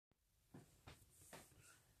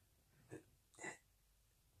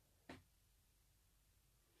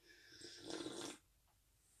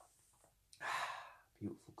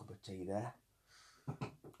tea there.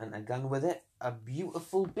 And again with it, a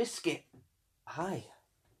beautiful biscuit. Hi.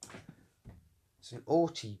 It's an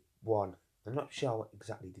oaty one. I'm not sure what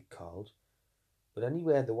exactly they're called. But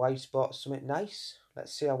anyway, the wife's bought something nice.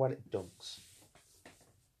 Let's see how well it dunks.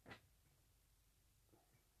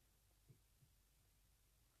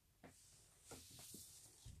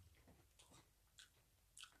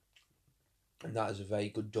 And that is a very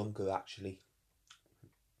good dunker, actually.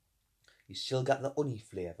 You still get the honey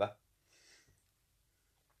flavour.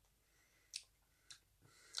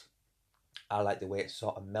 I like the way it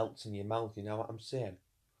sort of melts in your mouth, you know what I'm saying?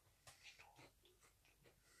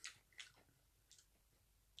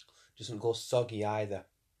 Doesn't go soggy either.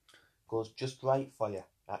 Goes just right for you,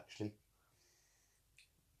 actually.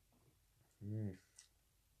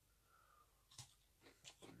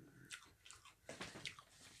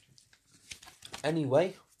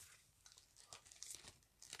 Anyway,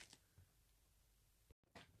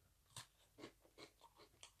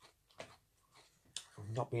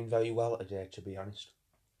 I've not been very well today, to be honest.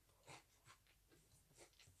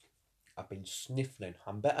 I've been sniffling.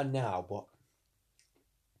 I'm better now, but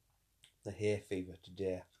the hay fever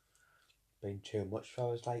today been too much. So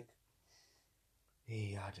I was like,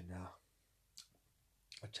 I don't know.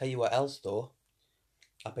 I'll tell you what else though.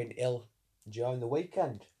 I've been ill during the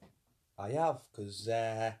weekend. I have, because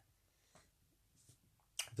the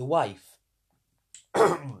wife...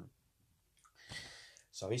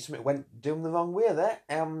 Sorry, something went down the wrong way there.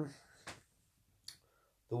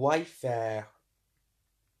 The wife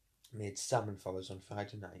made salmon for us on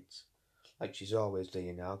Friday nights, like she's always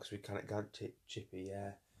doing now, because we can't take Chippy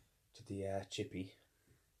to the Chippy.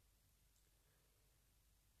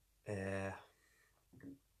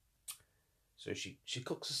 So she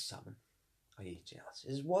cooks us salmon. I eat it. I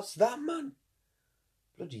says, "What's that, man?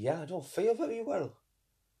 Bloody hell, I don't feel very well."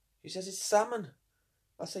 She says, "It's salmon."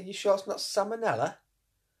 I say, "You sure it's not salmonella?"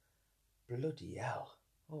 Bloody hell.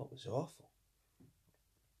 Oh, it was awful.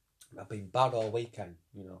 I've been bad all weekend,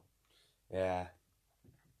 you know. Yeah.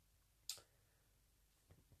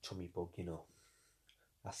 Tummy bug, you know.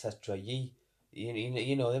 I said to her, you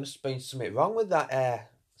know, there must have been something wrong with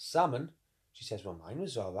that salmon. She says, "Well, mine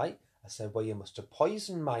was all right." I said, "Well, you must have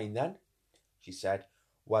poisoned mine then." She said,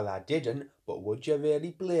 "Well, I didn't, but would you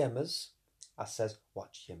really blame us?" I says,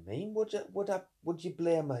 "What do you mean? Would you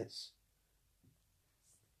blame us?"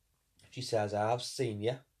 She says, "I have seen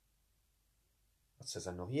you." I says,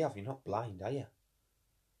 "I know you have. You're not blind, are you?"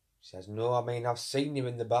 She says, "No, I mean, I've seen you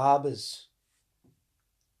in the barbers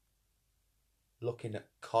looking at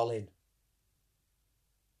Colin."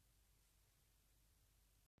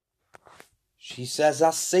 She says,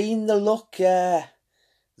 "I seen the look that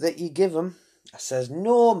you give him." I says,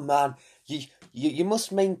 "No, man, you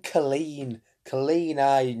must mean Colleen. Colleen,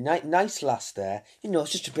 aye, nice lass there. You know,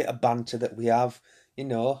 it's just a bit of banter that we have, you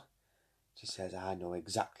know." She says, "I know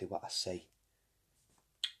exactly what I see."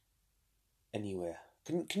 Anyway,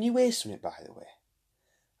 can you hear something, by the way?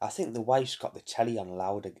 I think the wife's got the telly on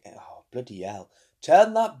loud again. Oh, bloody hell.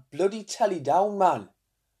 Turn that bloody telly down, man.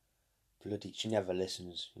 Bloody, she never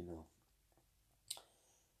listens, you know.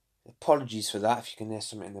 Apologies for that if you can hear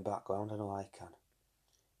something in the background. I know I can.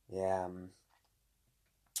 Yeah,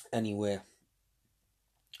 anyway.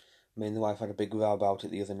 Me and the wife had a big row about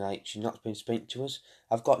it the other night. She's not been speaking to us.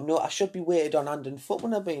 I should be weighted on hand and foot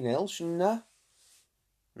when I've been ill, shouldn't I?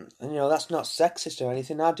 And, you know, that's not sexist or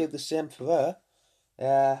anything. I do the same for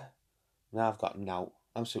her. Now I've got nout.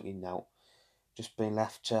 Absolutely nout. Just been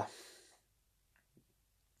left to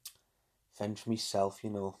fend for myself,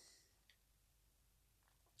 you know.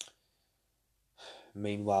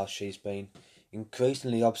 Meanwhile, she's been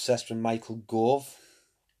increasingly obsessed with Michael Gove.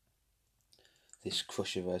 This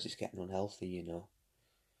crush of hers is getting unhealthy, you know.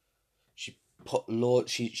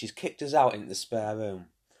 She's kicked us out into the spare room,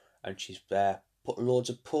 and she's put loads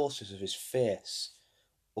of posters of his face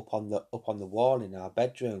up on the wall in our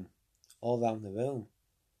bedroom, all around the room.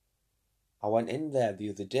 I went in there the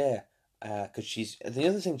other day because the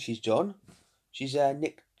other thing she's done, she's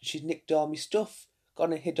nicked all my stuff,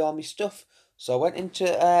 gone and hid all my stuff. So I went into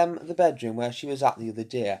the bedroom where she was at the other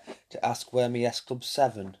day to ask where my S Club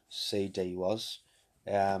 7 CD was.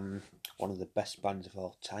 One of the best bands of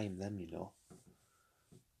all time, them, you know.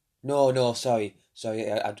 No, sorry.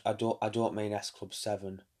 I don't mean S Club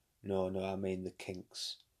 7. No, I mean the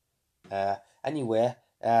Kinks. Anyway,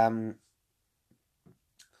 I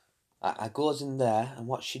goes in there, and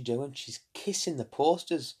what's she doing? She's kissing the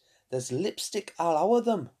posters. There's lipstick all over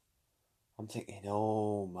them. I'm thinking,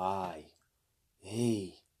 oh my,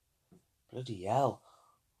 hey, bloody hell,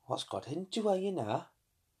 what's got into her, you know?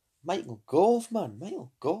 Michael Gove, man,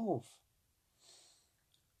 Michael Gove.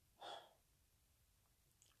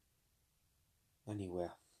 Anyway,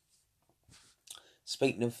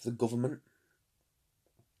 speaking of the government,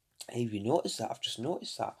 have you noticed that? I've just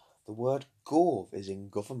noticed that the word "gov" is in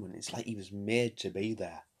government. It's like he was made to be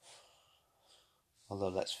there. Although,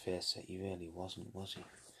 let's face it, he really wasn't, was he?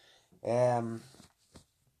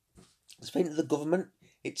 Speaking of the government,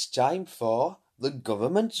 it's time for the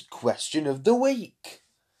government's question of the week.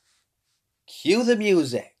 Cue the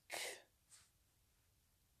music.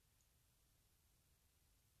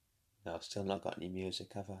 No, I've still not got any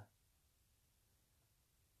music, have I?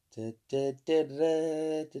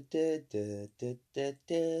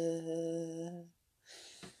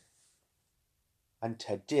 And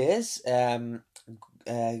today's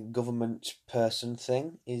government person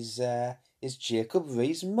thing is Jacob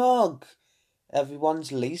Rees-Mogg,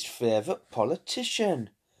 everyone's least favourite politician.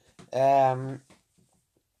 So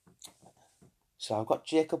I've got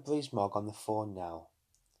Jacob Rees-Mogg on the phone now.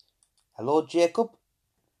 Hello, Jacob.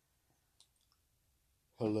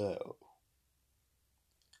 Hello.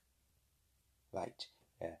 Right,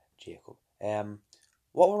 Jacob. What I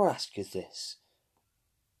want to ask you is this.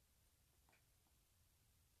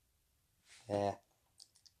 The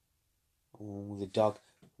dog.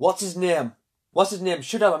 What's his name?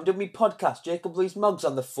 Shut up, I'm doing my podcast. Jacob Rees-Mogg's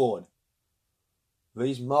on the phone.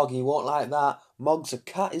 Rees-Mogg, he won't like that. Mogg's a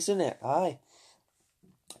cat, isn't it? Aye.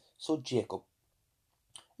 So, Jacob,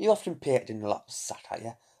 you often painted in a lot of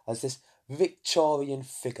satire as this Victorian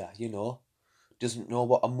figure, you know, doesn't know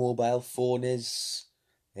what a mobile phone is.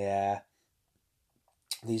 Yeah.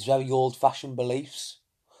 These very old-fashioned beliefs.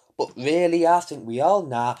 But really, I think we all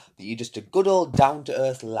know that you're just a good old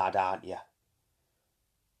down-to-earth lad, aren't you?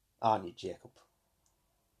 Aren't you, Jacob?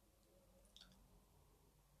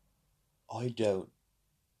 I don't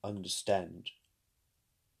understand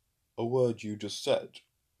a word you just said.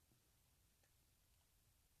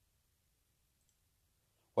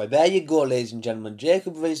 Well, there you go, ladies and gentlemen.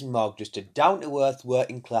 Jacob Rees-Mogg, just a down-to-earth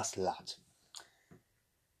working-class lad.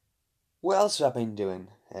 What else have I been doing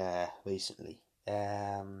recently?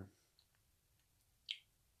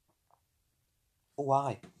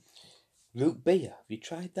 Why? Root beer. Have you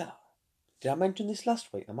tried that? Did I mention this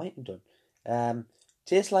last week? I might have done.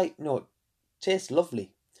 Tastes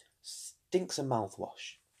lovely. Stinks of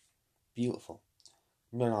mouthwash. Beautiful.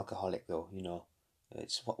 Non-alcoholic though, you know.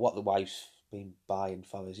 It's what the wife's been buying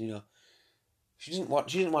for us, you know. She didn't want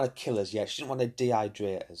to kill us yet. She didn't want to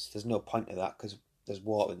dehydrate us. There's no point of that because there's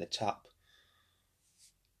water in the tap.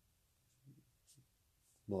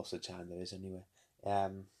 Most of the time there is anyway.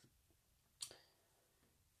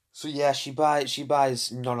 So yeah, she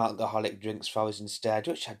buys non-alcoholic drinks for us instead,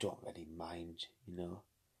 which I don't really mind, you know.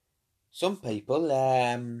 Some people,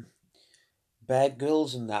 Bear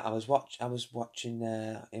Grylls and that. I was watching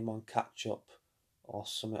him on Catch Up or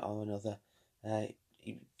something or another.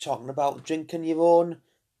 Talking about drinking your own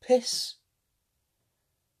piss.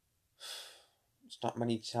 It's not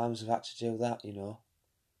many times I've had to do that, you know.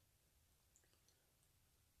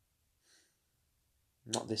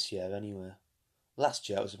 Not this year, anyway. Last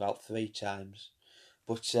year it was about 3 times.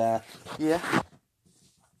 But, yeah.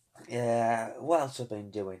 What else have I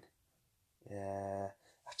been doing? I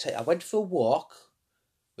went for a walk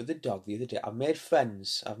with the dog the other day. I've made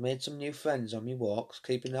friends. I've made some new friends on my walks,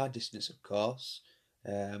 keeping our distance, of course.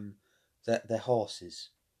 They're horses.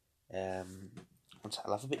 I'll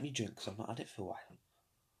have a bit of my drink because I've not had it for a while.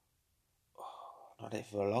 Not had it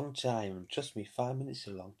for a long time. Trust me, 5 minutes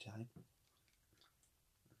is a long time.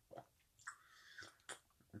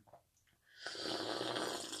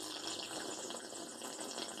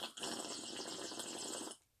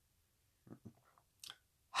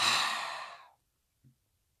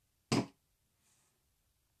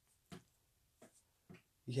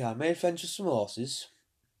 Yeah, I made friends with some horses.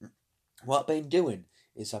 What I've been doing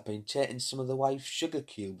is I've been taking some of the wife's sugar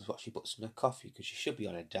cubes, what she puts in her coffee, because she should be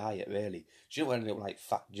on a diet, really. She don't want to look like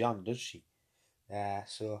Fat John, does she?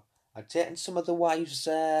 So I've taken some of the wife's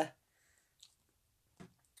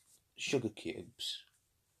sugar cubes.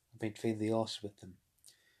 I've been feeding the horse with them.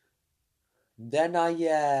 Then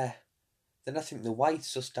I think the wife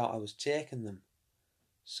sussed out I was taking them.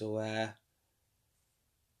 So I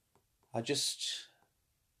just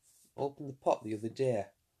opened the pot the other day,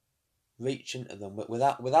 reached into them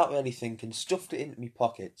without really thinking, stuffed it into my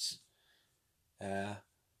pockets, and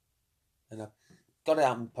I got it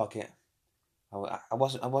out of my pocket. I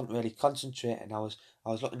wasn't really concentrating. I was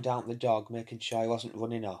looking down at the dog, making sure he wasn't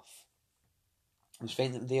running off. I was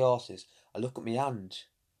feeding the horses. I look at my hand.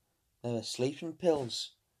 There are sleeping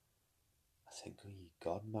pills. I think, oh, ye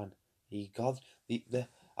God, man, ye God,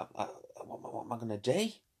 what am I gonna do?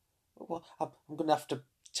 I'm gonna have to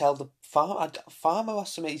tell the farmer or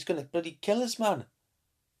something. He's gonna bloody kill us, man.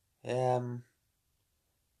 So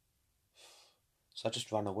I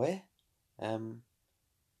just ran away.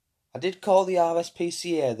 I did call the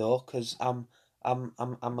RSPCA though, because I'm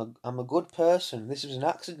a good person. This was an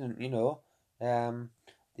accident, you know.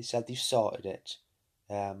 They said they sorted it.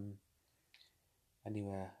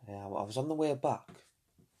 Anyway, I was on the way back,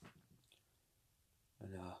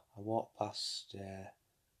 and I walked past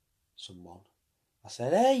someone. I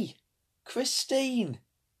said, "Hey, Christine!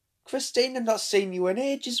 Christine, I've not seen you in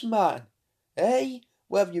ages, man. Hey,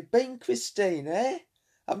 where have you been, Christine, eh?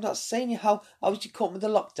 I've not seen you. How's you coping with the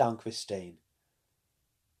lockdown, Christine?"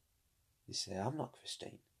 They say, "I'm not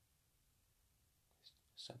Christine."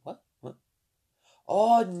 I said, "What? What?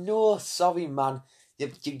 Oh, no, sorry, man.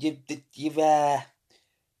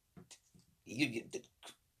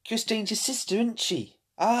 Christine's your sister, isn't she?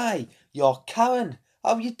 Aye, you're Karen.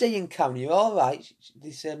 How you doing, Karen? You all right?"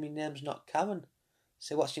 They say, "My name's not Karen." I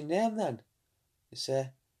say, "What's your name then?" They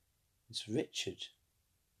say, "It's Richard."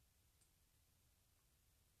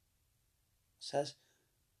 Says,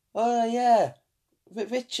 "Oh yeah,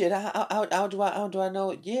 Richard. How do I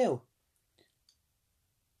know it's you?"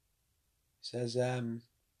 Says,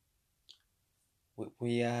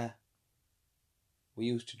 we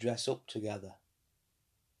used to dress up together."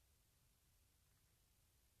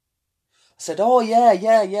 I said, "Oh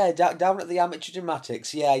yeah, down at the Amateur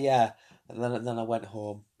Dramatics, yeah." And then I went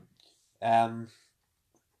home.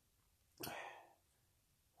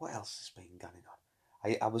 What else has been going on?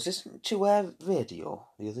 I was listening to a radio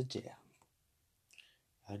the other day,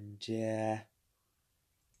 and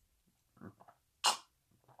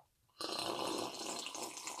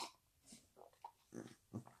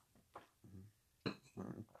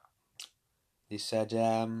they said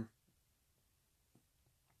a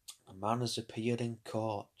man has appeared in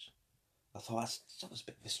court. I thought that was a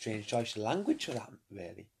bit of a strange choice of language for that,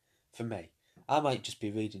 really, for me. I might just be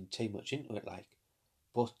reading too much into it, like.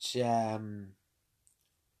 But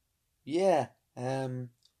yeah,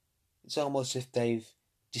 it's almost as if they've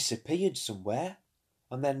disappeared somewhere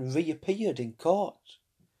and then reappeared in court.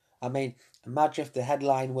 I mean, imagine if the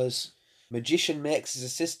headline was "Magician makes his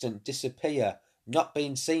assistant disappear, not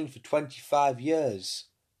been seen for 25 years,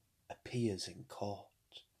 appears in court."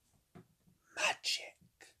 Magic.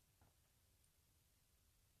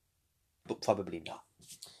 But probably not.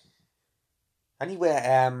 Anyway,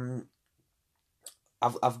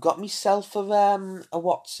 I've got myself a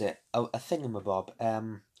thingamabob,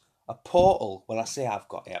 a portal. Well, I say I've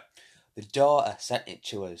got it. The daughter sent it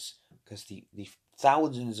to us because the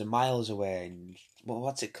thousands of miles away. And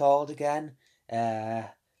what's it called again?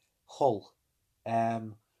 Hull.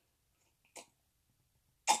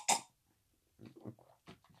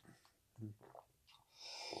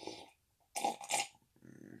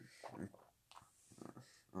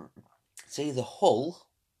 It's either Hull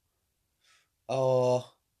or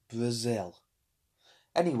Brazil.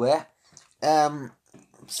 Anyway,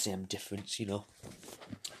 same difference, you know.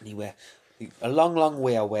 Anyway, a long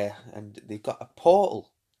way away, and they've got a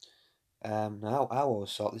portal. Now I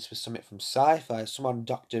always thought this was something from sci-fi, someone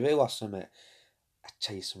Doctor Who or something. I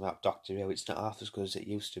tell you something about Doctor Who, it's not half as good as it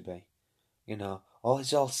used to be. You know,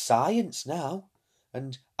 it's all science now,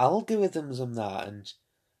 and algorithms and that, and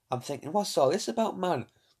I'm thinking, what's all this about, man?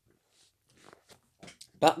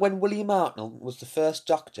 Back when William Hartnell was the first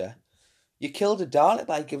Doctor, you killed a Dalek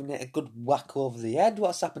by giving it a good whack over the head.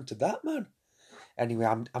 What's happened to that, man? Anyway,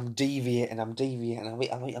 I'm deviating. I'm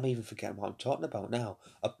even forgetting what I'm talking about now.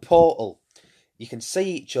 A portal. You can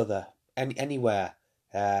see each other anywhere,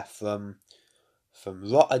 from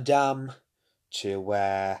Rotterdam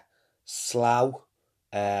to Slough,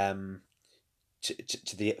 from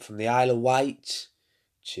the Isle of Wight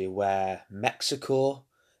to Mexico.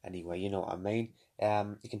 Anyway, you know what I mean.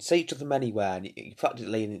 You can see each other anywhere, and you're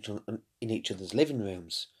practically in each other's living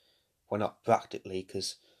rooms. Well, not practically,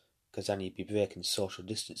 because then you'd be breaking social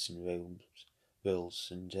distancing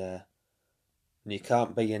rules, and you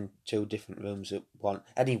can't be in two different rooms at once.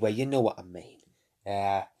 Anyway, you know what I mean.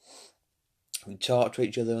 We talk to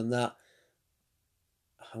each other and that.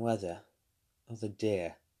 However, other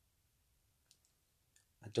day,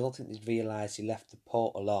 I don't think they realised he left the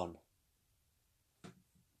portal on.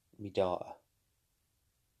 My daughter.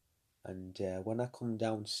 And when I come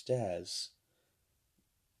downstairs,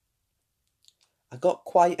 I got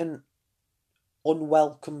quite an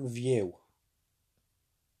unwelcome view.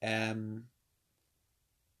 I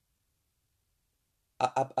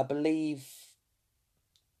believe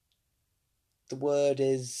the word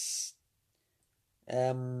is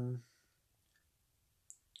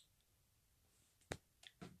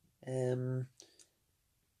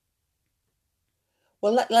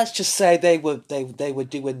Well, let's just say they were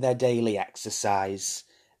doing their daily exercise.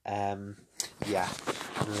 Yeah,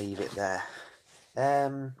 leave it there.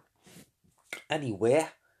 Anyway,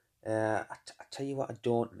 I tell you what, I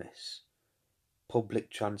don't miss public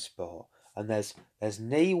transport, and there's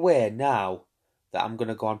no way now that I'm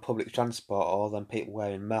gonna go on public transport or them people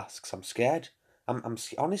wearing masks. I'm scared. I'm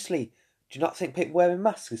honestly. Do you not think people wearing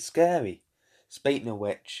masks is scary? Speaking of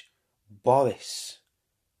which, Boris.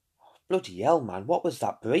 Bloody hell, man! What was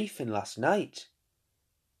that briefing last night?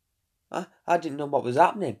 I didn't know what was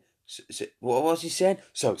happening. What was he saying?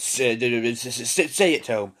 So say it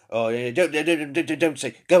to him. Oh, don't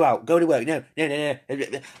say. Go out. Go to work. No. I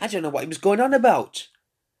don't know what he was going on about.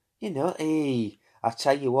 Hey, I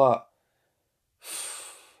tell you what.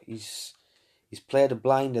 He's played a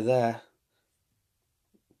blinder there.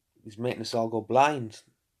 He's making us all go blind.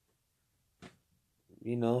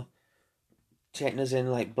 Taking us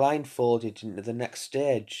in like blindfolded into the next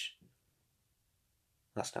stage.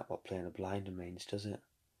 That's not what playing a blinder means, does it?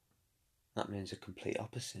 That means the complete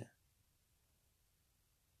opposite.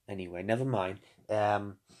 Anyway, never mind.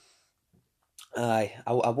 I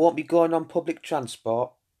won't be going on public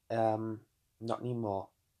transport. Not anymore.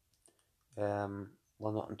 Well,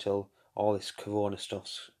 not until all this corona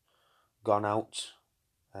stuff's gone out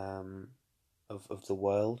of the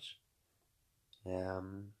world.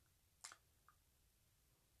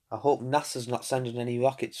 I hope NASA's not sending any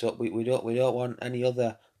rockets up. We don't want any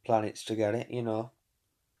other planets to get it. You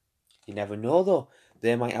never know though.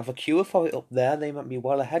 They might have a cure for it up there. They might be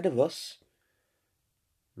well ahead of us.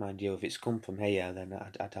 Mind you, if it's come from here, then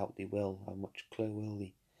I doubt they will. How much clue will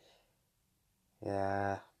they?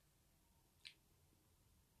 Yeah.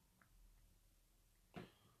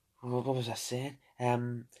 What was I saying?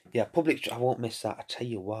 Yeah, public. I won't miss that. I tell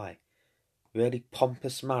you why. Really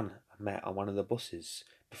pompous man I met on one of the buses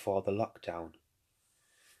before the lockdown.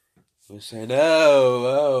 He was saying,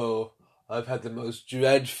 "Oh, I've had the most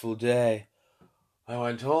dreadful day. I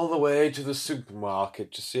went all the way to the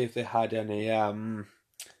supermarket to see if they had any well,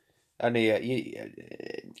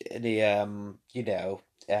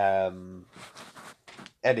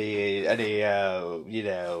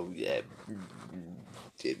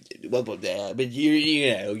 but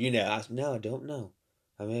no, I don't know.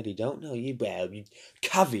 I really don't know.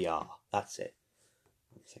 Caviar. That's it.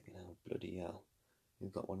 I'm thinking, oh bloody hell,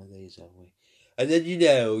 we've got one of these, haven't we? And then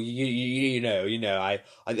I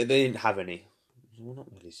they didn't have any. We're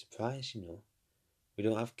not really surprised, We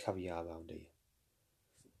don't have caviar around here.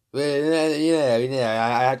 Well,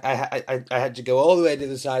 I had to go all the way to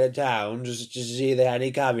the side of town just to see if they had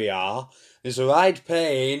any caviar. It's a right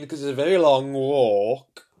pain because it's a very long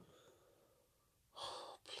walk.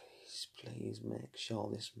 Oh, please make sure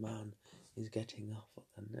this man is getting off at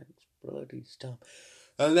the next bloody stop.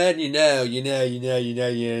 And then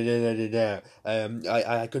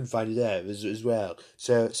I couldn't find it there as well.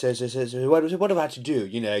 So what have I had to do?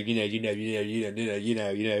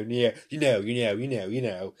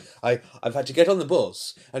 I've had to get on the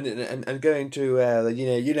bus and going to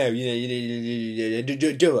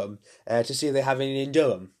Durham to see if they have any in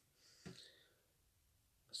Durham. It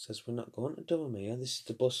says we're not going to Durham here. This is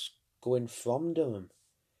the bus going from Durham.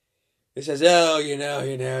 It says, oh,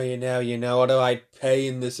 what a right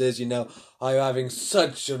pain this is, I'm having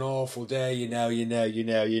such an awful day, So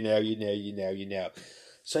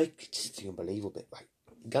it's just the unbelievable bit, right?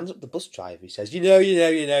 He guns up the bus driver, he says, The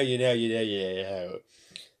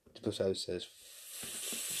bus driver says,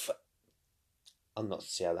 I'll not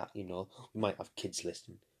say that, we might have kids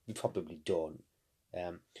listening. We probably don't.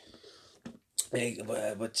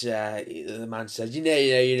 But the man says,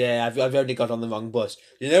 I've only got on the wrong bus.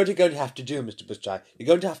 You know what you're going to have to do, Mr. Bus Driver? You're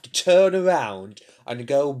going to have to turn around and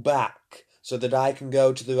go back so that I can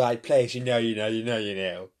go to the right place. The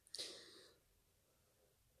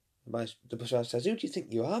bus driver says, who do you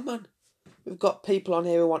think you are, man? We've got people on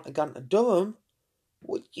here who want to go to Durham.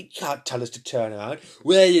 Well, you can't tell us to turn around.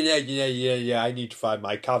 Well, I need to find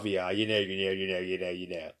my caviar,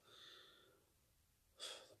 The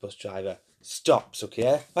bus driver stops,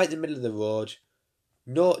 okay? Right in the middle of the road.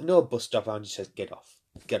 No bus stop around. He says, get off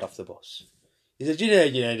the bus. He says, you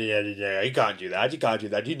can't do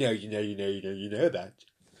that. You know that.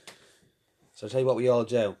 So I'll tell you what we all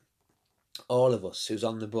do. All of us who's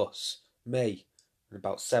on the bus, me and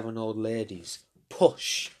about 7 old ladies,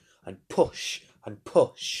 push and push and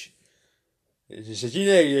push. He says, this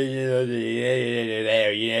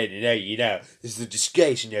is a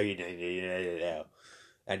disgrace,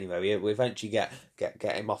 Anyway, we eventually get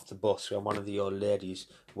him off the bus when one of the old ladies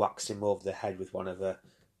whacks him over the head with one of her,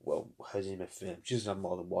 hers in a frame. She doesn't have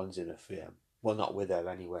more than one's in a frame. Well, not with her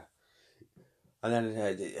anyway. And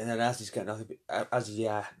then as he's getting off, as he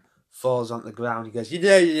falls on the ground, he goes, this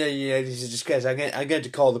is just case I'm going to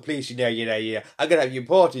call the police, I'm going to have you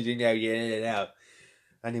reported,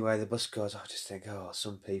 Anyway, the bus goes, I just think,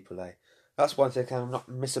 some people, That's one thing I not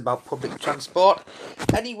miss about public transport.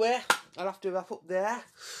 Anyway, I'll have to wrap up there.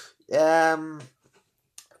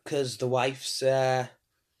 Because the wife's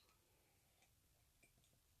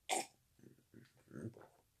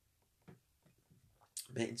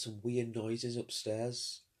making some weird noises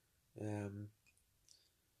upstairs.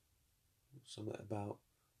 Something about,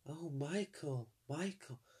 Michael. I've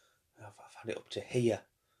had it up to here.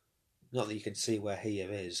 Not that you can see where here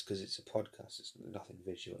is, because it's a podcast. It's nothing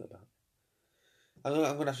visual about it. I'm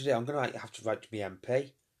going to have to write to my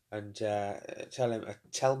MP and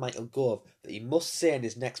tell Michael Gove that he must say in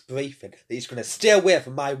his next briefing that he's going to stay away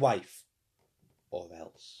from my wife, or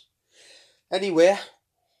else. Anyway,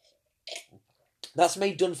 that's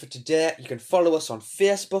me done for today. You can follow us on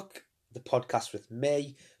Facebook, The Podcast With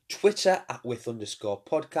Me, Twitter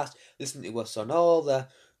 @with_podcast. Listen to us on all the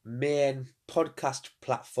main podcast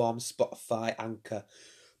platforms: Spotify, Anchor,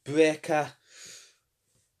 Breaker,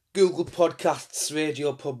 Google Podcasts,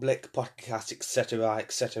 Radio Public, Podcast,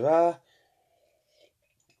 etc.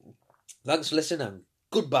 Thanks for listening.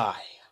 Goodbye.